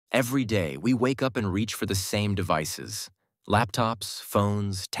Every day, we wake up and reach for the same devices. Laptops,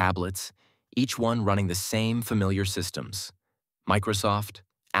 phones, tablets, each one running the same familiar systems. Microsoft,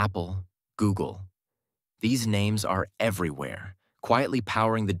 Apple, Google. These names are everywhere, quietly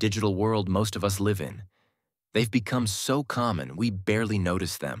powering the digital world most of us live in. They've become so common, we barely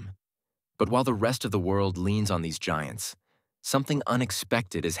notice them. But while the rest of the world leans on these giants, something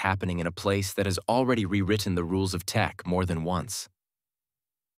unexpected is happening in a place that has already rewritten the rules of tech more than once.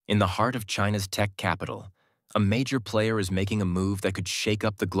 In the heart of China's tech capital, a major player is making a move that could shake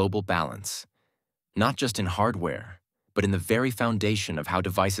up the global balance, not just in hardware, but in the very foundation of how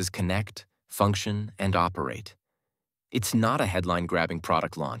devices connect, function, and operate. It's not a headline-grabbing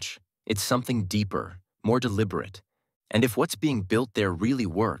product launch. It's something deeper, more deliberate. And if what's being built there really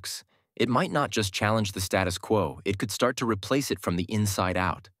works, it might not just challenge the status quo, it could start to replace it from the inside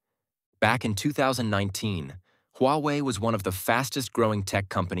out. Back in 2019, Huawei was one of the fastest-growing tech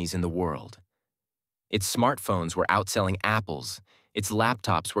companies in the world. Its smartphones were outselling Apple's, its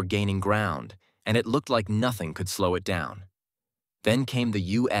laptops were gaining ground, and it looked like nothing could slow it down. Then came the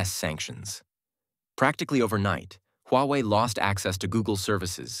US sanctions. Practically overnight, Huawei lost access to Google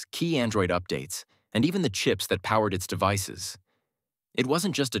services, key Android updates, and even the chips that powered its devices. It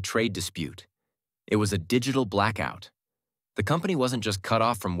wasn't just a trade dispute. It was a digital blackout. The company wasn't just cut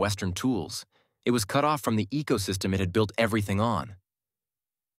off from Western tools. It was cut off from the ecosystem it had built everything on.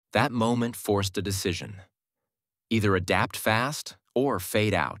 That moment forced a decision. Either adapt fast or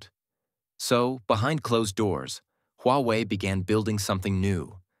fade out. So, behind closed doors, Huawei began building something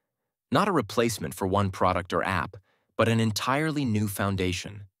new. Not a replacement for one product or app, but an entirely new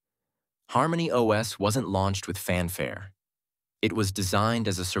foundation. Harmony OS wasn't launched with fanfare. It was designed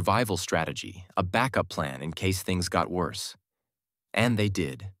as a survival strategy, a backup plan in case things got worse. And they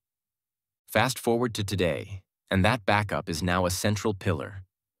did. Fast forward to today, and that backup is now a central pillar.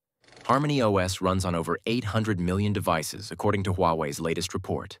 Harmony OS runs on over 800 million devices, according to Huawei's latest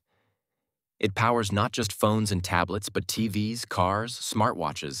report. It powers not just phones and tablets, but TVs, cars,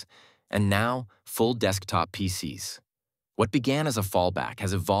 smartwatches, and now full desktop PCs. What began as a fallback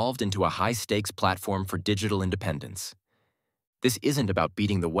has evolved into a high-stakes platform for digital independence. This isn't about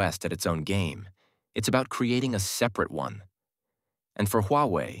beating the West at its own game. It's about creating a separate one. And for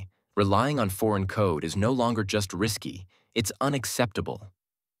Huawei, relying on foreign code is no longer just risky, it's unacceptable.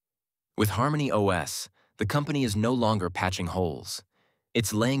 With Harmony OS, the company is no longer patching holes.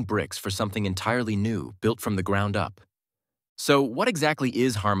 It's laying bricks for something entirely new, built from the ground up. So what exactly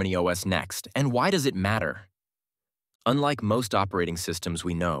is Harmony OS Next, and why does it matter? Unlike most operating systems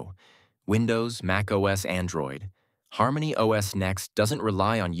we know, Windows, Mac OS, Android, Harmony OS Next doesn't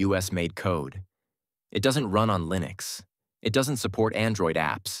rely on US-made code. It doesn't run on Linux. It doesn't support Android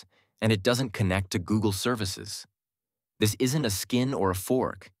apps, and it doesn't connect to Google services. This isn't a skin or a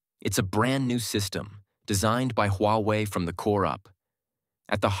fork. It's a brand new system, designed by Huawei from the core up.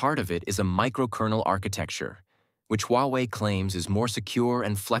 At the heart of it is a microkernel architecture, which Huawei claims is more secure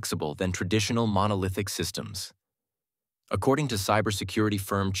and flexible than traditional monolithic systems. According to cybersecurity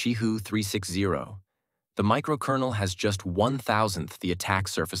firm Qihoo 360, the microkernel has just 1,000th the attack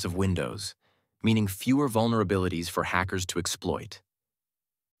surface of Windows, meaning fewer vulnerabilities for hackers to exploit.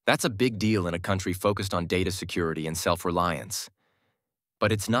 That's a big deal in a country focused on data security and self-reliance.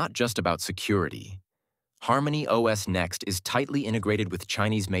 But it's not just about security. Harmony OS Next is tightly integrated with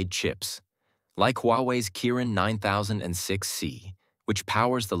Chinese-made chips, like Huawei's Kirin 9006C, which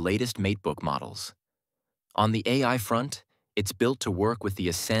powers the latest MateBook models. On the AI front, it's built to work with the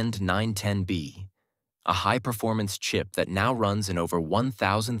Ascend 910B, a high-performance chip that now runs in over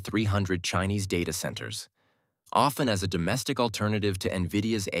 1,300 Chinese data centers, often as a domestic alternative to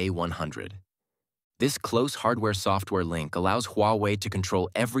NVIDIA's A100. This close hardware-software link allows Huawei to control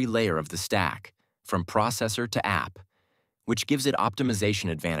every layer of the stack, from processor to app, which gives it optimization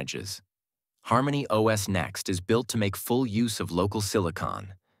advantages. Harmony OS Next is built to make full use of local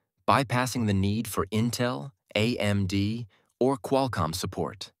silicon, bypassing the need for Intel, AMD, or Qualcomm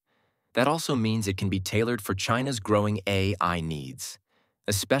support. That also means it can be tailored for China's growing AI needs,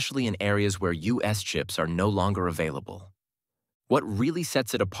 especially in areas where US chips are no longer available. What really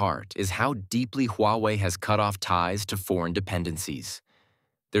sets it apart is how deeply Huawei has cut off ties to foreign dependencies.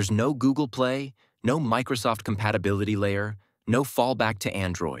 There's no Google Play, no Microsoft compatibility layer, no fallback to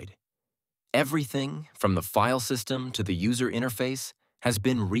Android. Everything, from the file system to the user interface, has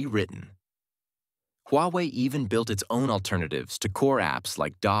been rewritten. Huawei even built its own alternatives to core apps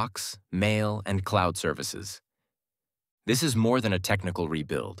like Docs, Mail, and cloud services. This is more than a technical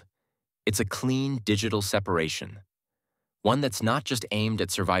rebuild. It's a clean digital separation. One that's not just aimed at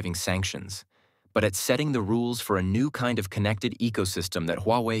surviving sanctions, but at setting the rules for a new kind of connected ecosystem that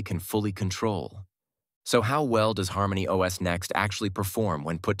Huawei can fully control. So how well does Harmony OS Next actually perform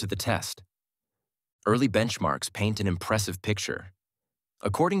when put to the test? Early benchmarks paint an impressive picture.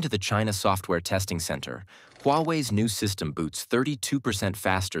 According to the China Software Testing Center, Huawei's new system boots 32%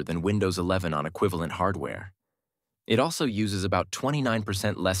 faster than Windows 11 on equivalent hardware. It also uses about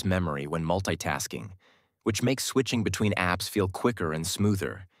 29% less memory when multitasking, which makes switching between apps feel quicker and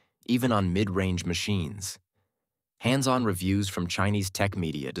smoother, even on mid-range machines. Hands-on reviews from Chinese tech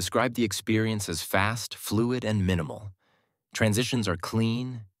media describe the experience as fast, fluid, and minimal. Transitions are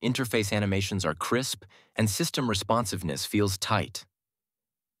clean, interface animations are crisp, and system responsiveness feels tight.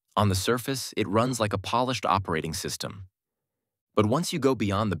 On the surface, it runs like a polished operating system. But once you go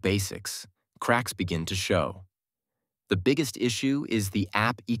beyond the basics, cracks begin to show. The biggest issue is the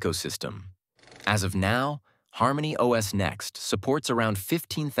app ecosystem. As of now, Harmony OS Next supports around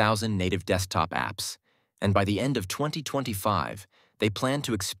 15,000 native desktop apps, and by the end of 2025, they plan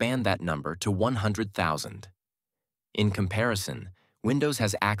to expand that number to 100,000. In comparison, Windows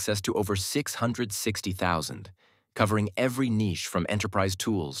has access to over 660,000, covering every niche from enterprise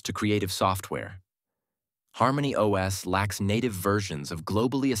tools to creative software. Harmony OS lacks native versions of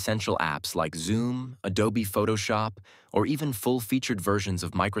globally essential apps like Zoom, Adobe Photoshop, or even full-featured versions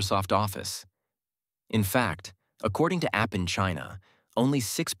of Microsoft Office. In fact, according to App in China, only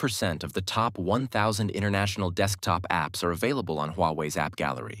 6% of the top 1,000 international desktop apps are available on Huawei's app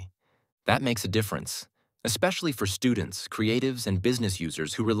gallery. That makes a difference, especially for students, creatives, and business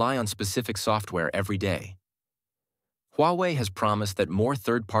users who rely on specific software every day. Huawei has promised that more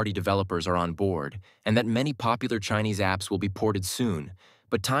third-party developers are on board and that many popular Chinese apps will be ported soon,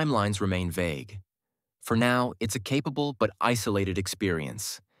 but timelines remain vague. For now, it's a capable but isolated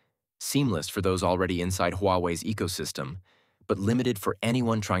experience, seamless for those already inside Huawei's ecosystem, but limited for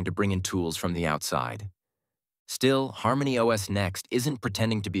anyone trying to bring in tools from the outside. Still, Harmony OS Next isn't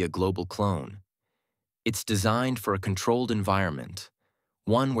pretending to be a global clone. It's designed for a controlled environment,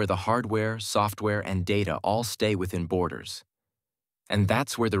 one where the hardware, software, and data all stay within borders. And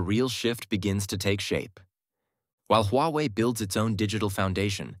that's where the real shift begins to take shape. While Huawei builds its own digital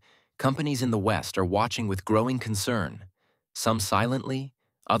foundation, companies in the West are watching with growing concern, some silently,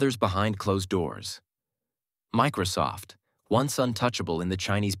 others behind closed doors. Microsoft, once untouchable in the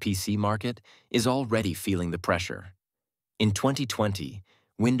Chinese PC market, is already feeling the pressure. In 2020,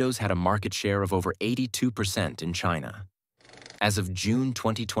 Windows had a market share of over 82% in China. As of June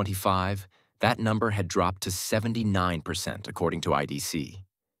 2025, that number had dropped to 79%, according to IDC.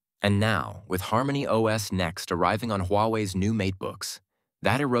 And now, with Harmony OS Next arriving on Huawei's new MateBooks,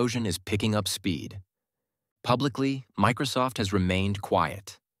 that erosion is picking up speed. Publicly, Microsoft has remained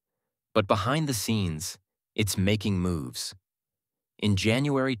quiet. But behind the scenes, it's making moves. In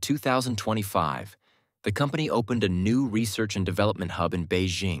January 2025, the company opened a new research and development hub in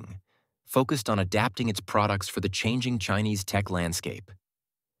Beijing, focused on adapting its products for the changing Chinese tech landscape.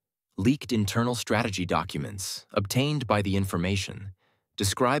 Leaked internal strategy documents, obtained by The Information,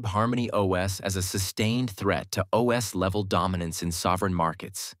 describe Harmony OS as a sustained threat to OS-level dominance in sovereign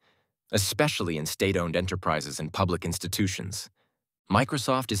markets, especially in state-owned enterprises and public institutions.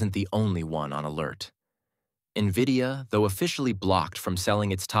 Microsoft isn't the only one on alert. NVIDIA, though officially blocked from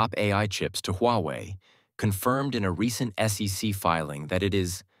selling its top AI chips to Huawei, confirmed in a recent SEC filing that it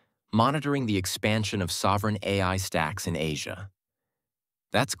is monitoring the expansion of sovereign AI stacks in Asia.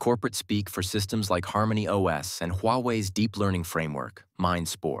 That's corporate speak for systems like Harmony OS and Huawei's deep learning framework,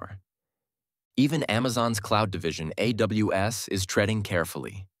 MindSpore. Even Amazon's cloud division, AWS, is treading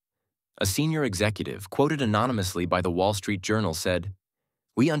carefully. A senior executive, quoted anonymously by the Wall Street Journal, said,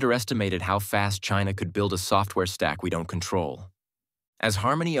 "We underestimated how fast China could build a software stack we don't control." As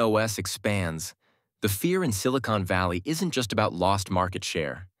Harmony OS expands, the fear in Silicon Valley isn't just about lost market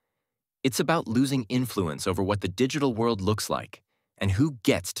share. It's about losing influence over what the digital world looks like and who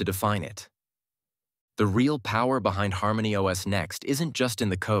gets to define it. The real power behind Harmony OS Next isn't just in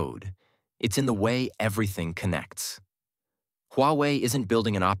the code, it's in the way everything connects. Huawei isn't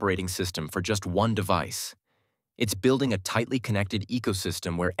building an operating system for just one device. It's building a tightly connected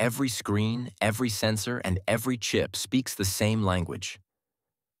ecosystem where every screen, every sensor, and every chip speaks the same language.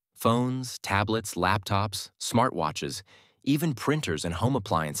 Phones, tablets, laptops, smartwatches, even printers and home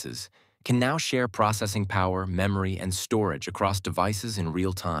appliances can now share processing power, memory, and storage across devices in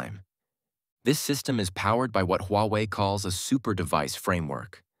real time. This system is powered by what Huawei calls a super device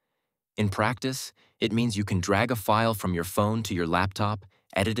framework. In practice, it means you can drag a file from your phone to your laptop,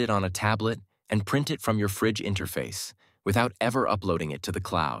 edit it on a tablet, and print it from your fridge interface without ever uploading it to the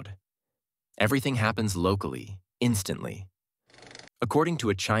cloud. Everything happens locally, instantly. According to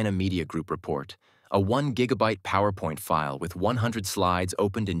a China Media Group report, a 1 GB PowerPoint file with 100 slides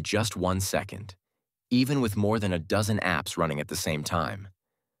opened in just 1 second, even with more than a dozen apps running at the same time.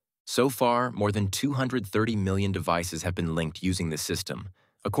 So far, more than 230 million devices have been linked using this system,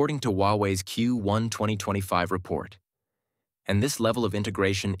 according to Huawei's Q1 2025 report. And this level of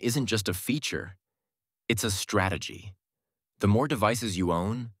integration isn't just a feature, it's a strategy. The more devices you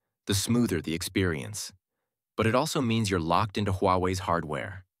own, the smoother the experience. But it also means you're locked into Huawei's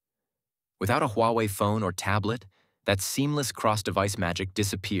hardware. Without a Huawei phone or tablet, that seamless cross-device magic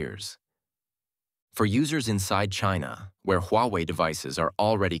disappears. For users inside China, where Huawei devices are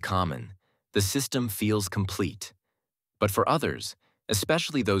already common, the system feels complete. But for others,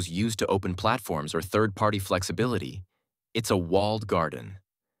 especially those used to open platforms or third-party flexibility, it's a walled garden.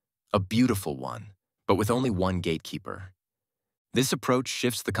 A beautiful one, but with only one gatekeeper. This approach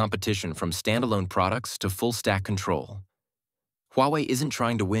shifts the competition from standalone products to full-stack control. Huawei isn't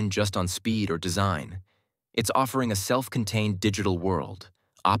trying to win just on speed or design. It's offering a self-contained digital world,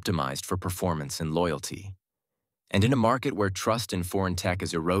 optimized for performance and loyalty. And in a market where trust in foreign tech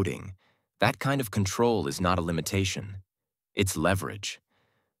is eroding, that kind of control is not a limitation. It's leverage.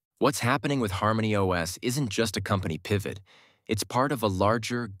 What's happening with Harmony OS isn't just a company pivot, it's part of a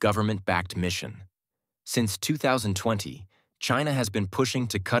larger government-backed mission. Since 2020, China has been pushing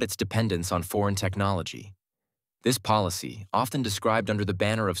to cut its dependence on foreign technology. This policy, often described under the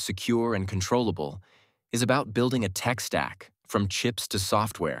banner of secure and controllable, is about building a tech stack, from chips to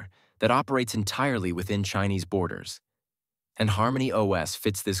software, that operates entirely within Chinese borders. And Harmony OS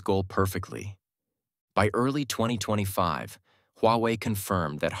fits this goal perfectly. By early 2025, Huawei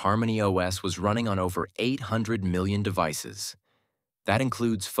confirmed that Harmony OS was running on over 800 million devices. That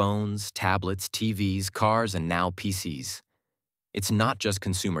includes phones, tablets, TVs, cars, and now PCs. It's not just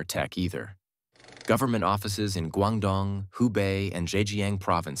consumer tech either. Government offices in Guangdong, Hubei, and Zhejiang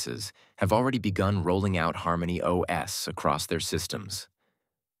provinces have already begun rolling out Harmony OS across their systems.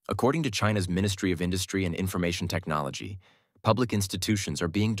 According to China's Ministry of Industry and Information Technology, public institutions are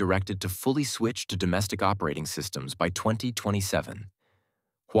being directed to fully switch to domestic operating systems by 2027.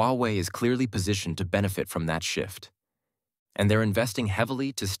 Huawei is clearly positioned to benefit from that shift. And they're investing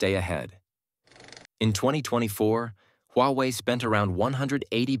heavily to stay ahead. In 2024, Huawei spent around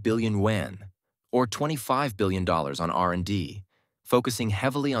 180 billion yuan, or $25 billion on R&D, focusing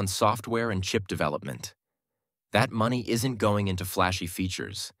heavily on software and chip development. That money isn't going into flashy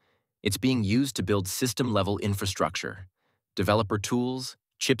features. It's being used to build system-level infrastructure, developer tools,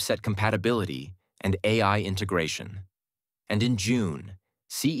 chipset compatibility, and AI integration. And in June,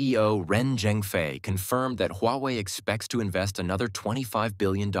 CEO Ren Zhengfei confirmed that Huawei expects to invest another $25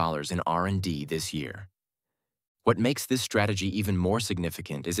 billion in R&D this year. What makes this strategy even more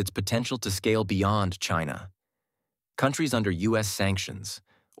significant is its potential to scale beyond China. Countries under U.S. sanctions,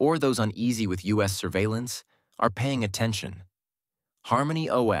 or those uneasy with U.S. surveillance, are paying attention. Harmony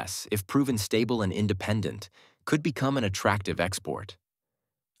OS, if proven stable and independent, could become an attractive export.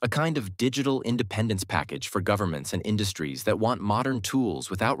 A kind of digital independence package for governments and industries that want modern tools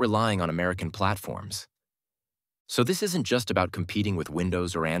without relying on American platforms. So this isn't just about competing with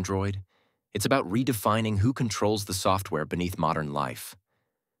Windows or Android. It's about redefining who controls the software beneath modern life.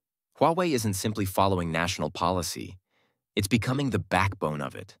 Huawei isn't simply following national policy. It's becoming the backbone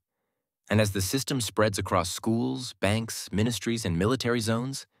of it. And as the system spreads across schools, banks, ministries, and military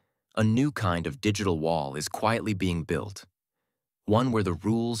zones, a new kind of digital wall is quietly being built. One where the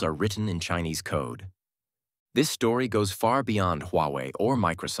rules are written in Chinese code. This story goes far beyond Huawei or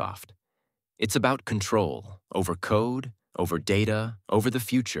Microsoft. It's about control over code, over data, over the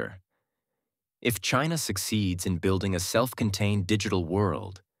future. If China succeeds in building a self-contained digital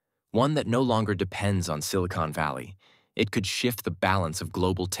world, one that no longer depends on Silicon Valley, it could shift the balance of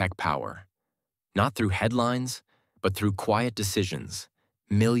global tech power. Not through headlines, but through quiet decisions,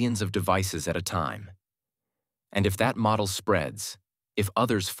 millions of devices at a time. And if that model spreads, if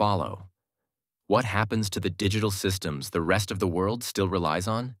others follow, what happens to the digital systems the rest of the world still relies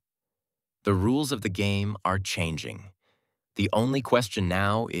on? The rules of the game are changing. The only question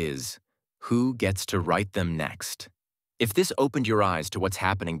now is, who gets to write them next? If this opened your eyes to what's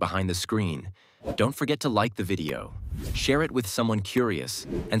happening behind the screen, don't forget to like the video, share it with someone curious,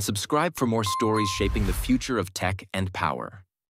 and subscribe for more stories shaping the future of tech and power.